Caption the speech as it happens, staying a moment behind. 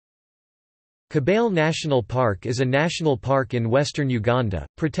Kibale National Park is a national park in western Uganda,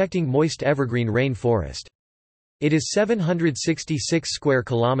 protecting moist evergreen rain forest. It is 766 square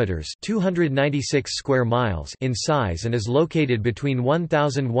kilometers, 296 square miles in size and is located between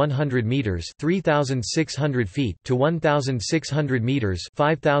 1100 meters, 3600 feet to 1600 meters,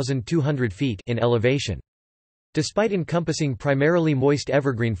 5200 feet in elevation. Despite encompassing primarily moist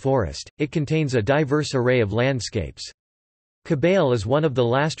evergreen forest, it contains a diverse array of landscapes. Kibale is one of the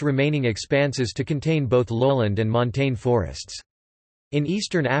last remaining expanses to contain both lowland and montane forests. In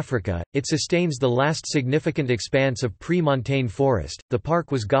eastern Africa, it sustains the last significant expanse of pre-montane forest. The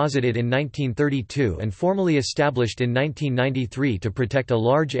park was gazetted in 1932 and formally established in 1993 to protect a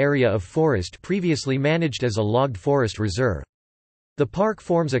large area of forest previously managed as a logged forest reserve. The park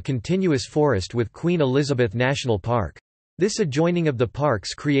forms a continuous forest with Queen Elizabeth National Park. This adjoining of the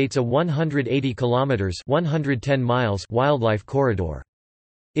parks creates a 180 kilometers (110 miles) wildlife corridor.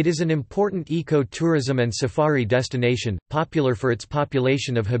 It is an important eco-tourism and safari destination, popular for its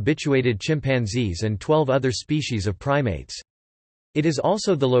population of habituated chimpanzees and 12 other species of primates. It is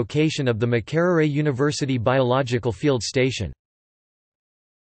also the location of the Makerere University Biological Field Station.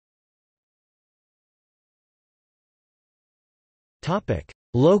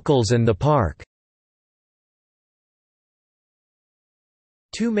 Locals and the park.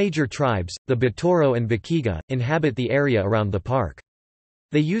 Two major tribes, the Batoro and Bakiga, inhabit the area around the park.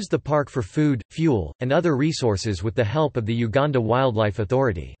 They use the park for food, fuel, and other resources with the help of the Uganda Wildlife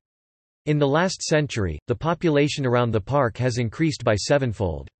Authority. In the last century, the population around the park has increased by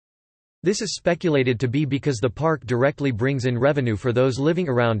sevenfold. This is speculated to be because the park directly brings in revenue for those living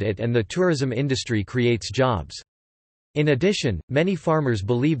around it and the tourism industry creates jobs. In addition, many farmers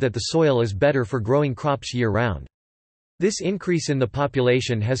believe that the soil is better for growing crops year-round. This increase in the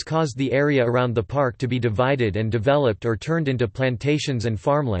population has caused the area around the park to be divided and developed or turned into plantations and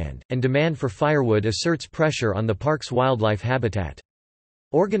farmland, and demand for firewood asserts pressure on the park's wildlife habitat.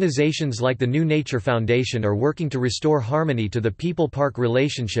 Organizations like the New Nature Foundation are working to restore harmony to the people-park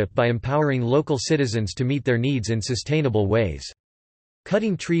relationship by empowering local citizens to meet their needs in sustainable ways.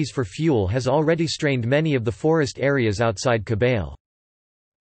 Cutting trees for fuel has already strained many of the forest areas outside Kibale.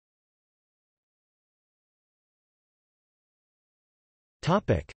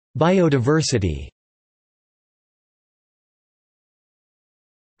 Biodiversity.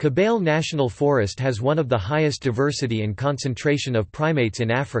 Kibale National Forest has one of the highest diversity and concentration of primates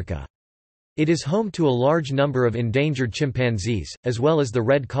in Africa. It is home to a large number of endangered chimpanzees, as well as the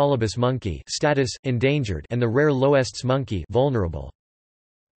red colobus monkey status, endangered, and the rare Loess's monkey vulnerable.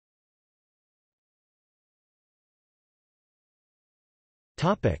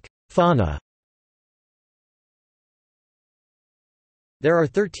 Fauna. There are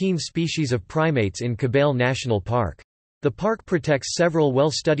 13 species of primates in Kibale National Park. The park protects several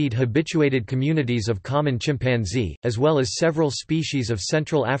well-studied habituated communities of common chimpanzee, as well as several species of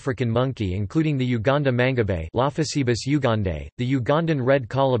Central African monkey including the Uganda mangabe Lophocoebus ugandae, the Ugandan red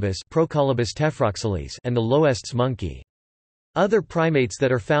colobus Procolobus tephroxylus, and the Loess's monkey. Other primates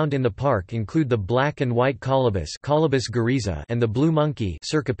that are found in the park include the black and white colobus Colobus gariza and the blue monkey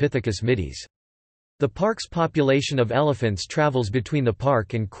Cercopithecus midis. The park's population of elephants travels between the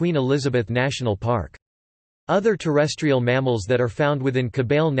park and Queen Elizabeth National Park. Other terrestrial mammals that are found within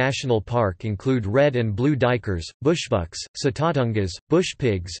Kibale National Park include red and blue duikers, bushbucks, satatungas, bush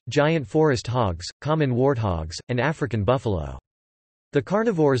pigs, giant forest hogs, common warthogs, and African buffalo. The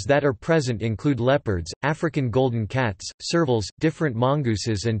carnivores that are present include leopards, African golden cats, servals, different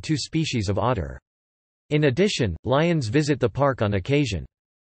mongooses and 2 species of otter. In addition, lions visit the park on occasion.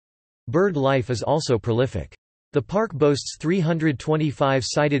 Bird life is also prolific. The park boasts 325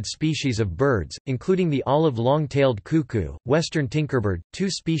 sighted species of birds, including the olive long-tailed cuckoo, western tinkerbird, 2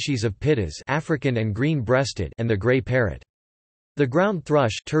 species of pittas African and green-breasted, and the gray parrot. The ground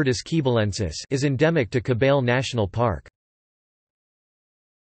thrush Turdus kibalensis is endemic to Kibale National Park.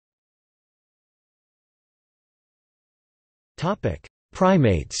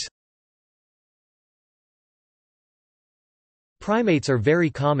 Primates. Primates are very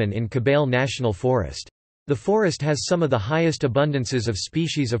common in Kibale National Forest. The forest has some of the highest abundances of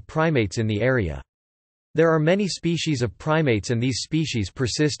species of primates in the area. There are many species of primates and these species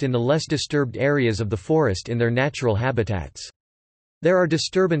persist in the less disturbed areas of the forest in their natural habitats. There are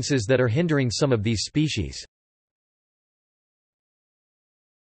disturbances that are hindering some of these species.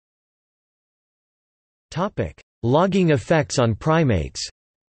 Logging effects on primates.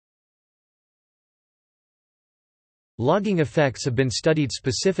 Logging effects have been studied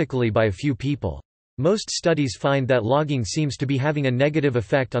specifically by a few people. Most studies find that logging seems to be having a negative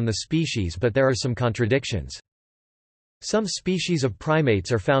effect on the species, but there are some contradictions. Some species of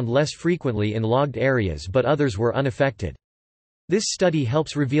primates are found less frequently in logged areas, but others were unaffected. This study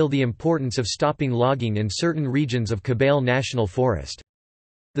helps reveal the importance of stopping logging in certain regions of Kibale National Forest.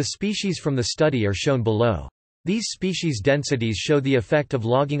 The species from the study are shown below. These species densities show the effect of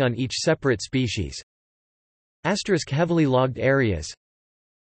logging on each separate species. Heavily logged areas.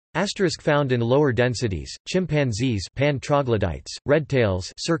 Found in lower densities, chimpanzees, pan troglodytes,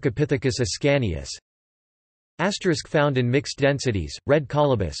 redtails, Cercopithecus ascanius. Found in mixed densities, red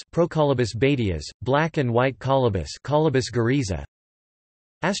colobus, Procolobus batias, black and white colobus, Colobus gariza.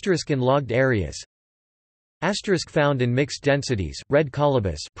 In logged areas. Found in mixed densities, red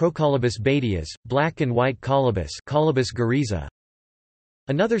colobus, Procolobus batias, black and white colobus, Colobus gariza.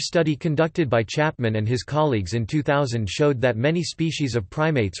 Another study conducted by Chapman and his colleagues in 2000 showed that many species of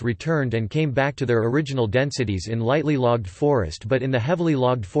primates returned and came back to their original densities in lightly logged forest, but in the heavily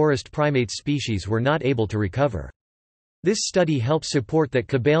logged forest primate species were not able to recover. This study helps support that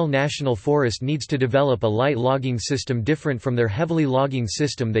Kibale National Forest needs to develop a light logging system different from their heavily logging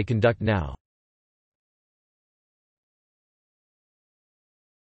system they conduct now.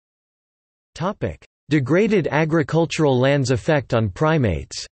 Degraded agricultural lands effect on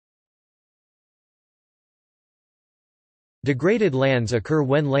primates. Degraded lands occur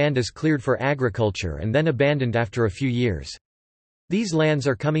when land is cleared for agriculture and then abandoned after a few years. These lands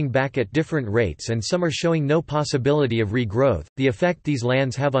are coming back at different rates and some are showing no possibility of regrowth. The effect these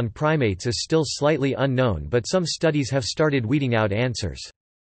lands have on primates is still slightly unknown, but some studies have started weeding out answers.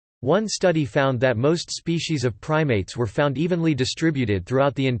 One study found that most species of primates were found evenly distributed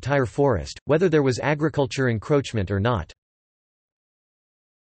throughout the entire forest, whether there was agriculture encroachment or not.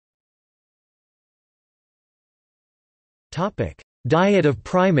 Diet of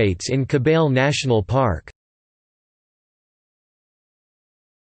primates in Kibale National Park.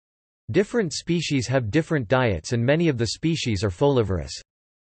 Different species have different diets and many of the species are folivorous.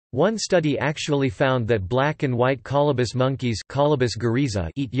 One study actually found that black and white colobus monkeys Colobus gariza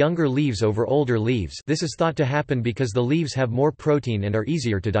eat younger leaves over older leaves. This is thought to happen because the leaves have more protein and are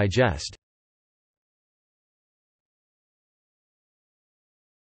easier to digest.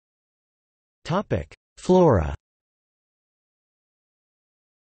 Flora.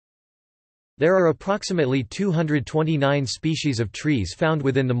 There are approximately 229 species of trees found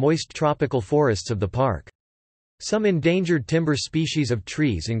within the moist tropical forests of the park. Some endangered timber species of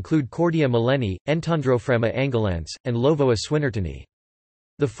trees include Cordia millenni, Entandrophragma angulans, and Lovoa swinnertoni.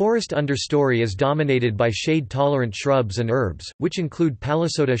 The forest understory is dominated by shade-tolerant shrubs and herbs, which include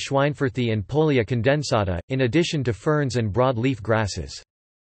Palisota schweinfurthi and Pollia condensata, in addition to ferns and broadleaf grasses.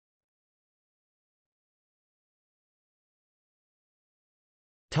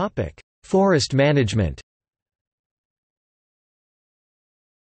 Forest management.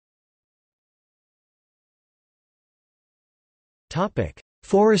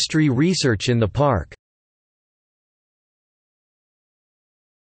 Forestry research in the park.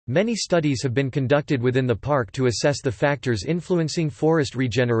 Many studies have been conducted within the park to assess the factors influencing forest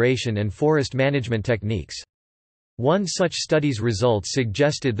regeneration and forest management techniques. One such study's results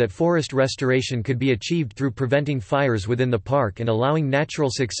suggested that forest restoration could be achieved through preventing fires within the park and allowing natural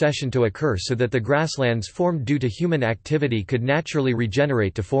succession to occur so that the grasslands formed due to human activity could naturally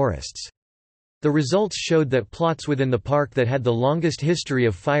regenerate to forests. The results showed that plots within the park that had the longest history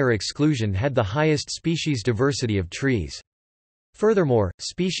of fire exclusion had the highest species diversity of trees. Furthermore,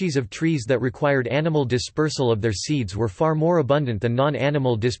 species of trees that required animal dispersal of their seeds were far more abundant than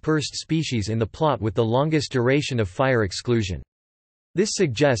non-animal dispersed species in the plot with the longest duration of fire exclusion. This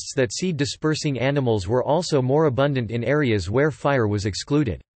suggests that seed-dispersing animals were also more abundant in areas where fire was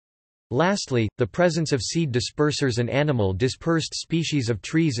excluded. Lastly, the presence of seed dispersers and animal-dispersed species of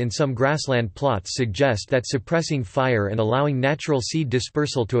trees in some grassland plots suggest that suppressing fire and allowing natural seed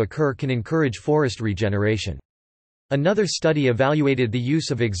dispersal to occur can encourage forest regeneration. Another study evaluated the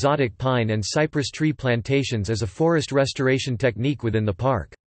use of exotic pine and cypress tree plantations as a forest restoration technique within the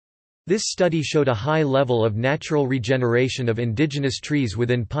park. This study showed a high level of natural regeneration of indigenous trees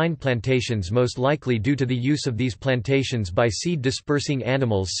within pine plantations, most likely due to the use of these plantations by seed-dispersing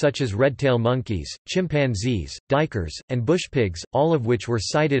animals such as redtail monkeys, chimpanzees, duikers, and bush pigs, all of which were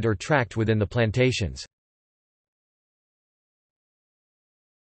sighted or tracked within the plantations.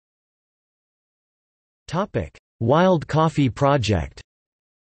 Wild Coffee Project.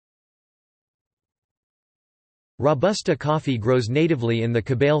 Robusta coffee grows natively in the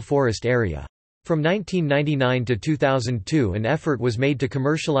Kibale Forest area. From 1999 to 2002 an effort was made to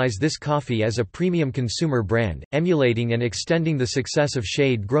commercialize this coffee as a premium consumer brand, emulating and extending the success of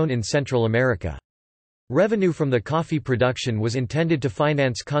shade grown in Central America. Revenue from the coffee production was intended to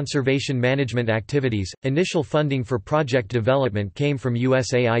finance conservation management activities. Initial funding for project development came from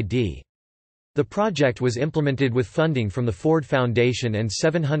USAID. The project was implemented with funding from the Ford Foundation and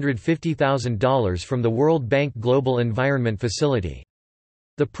 $750,000 from the World Bank Global Environment Facility.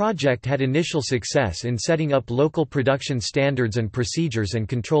 The project had initial success in setting up local production standards and procedures and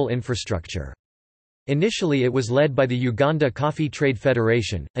control infrastructure. Initially it was led by the Uganda Coffee Trade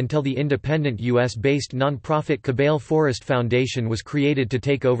Federation, until the independent US-based nonprofit Kibale Forest Foundation was created to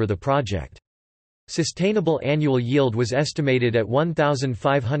take over the project. Sustainable annual yield was estimated at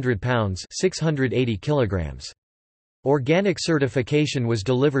 1,500 pounds (680 kilograms). Organic certification was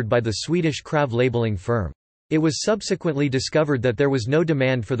delivered by the Swedish Krav labeling firm. It was subsequently discovered that there was no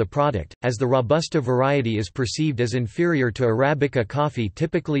demand for the product, as the Robusta variety is perceived as inferior to Arabica coffee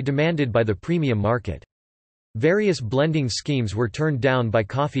typically demanded by the premium market. Various blending schemes were turned down by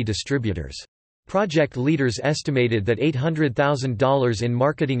coffee distributors. Project leaders estimated that $800,000 in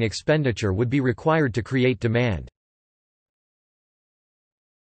marketing expenditure would be required to create demand.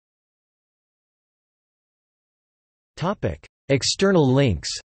 External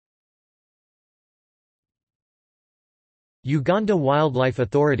links. Uganda Wildlife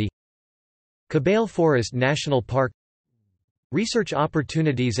Authority, Kibale Forest National Park, research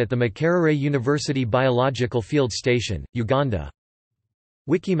opportunities at the Makerere University Biological Field Station, Uganda.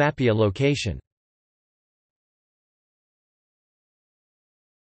 Wikimapia location.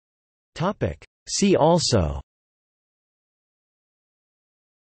 See also: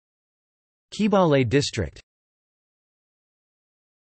 Kibale District.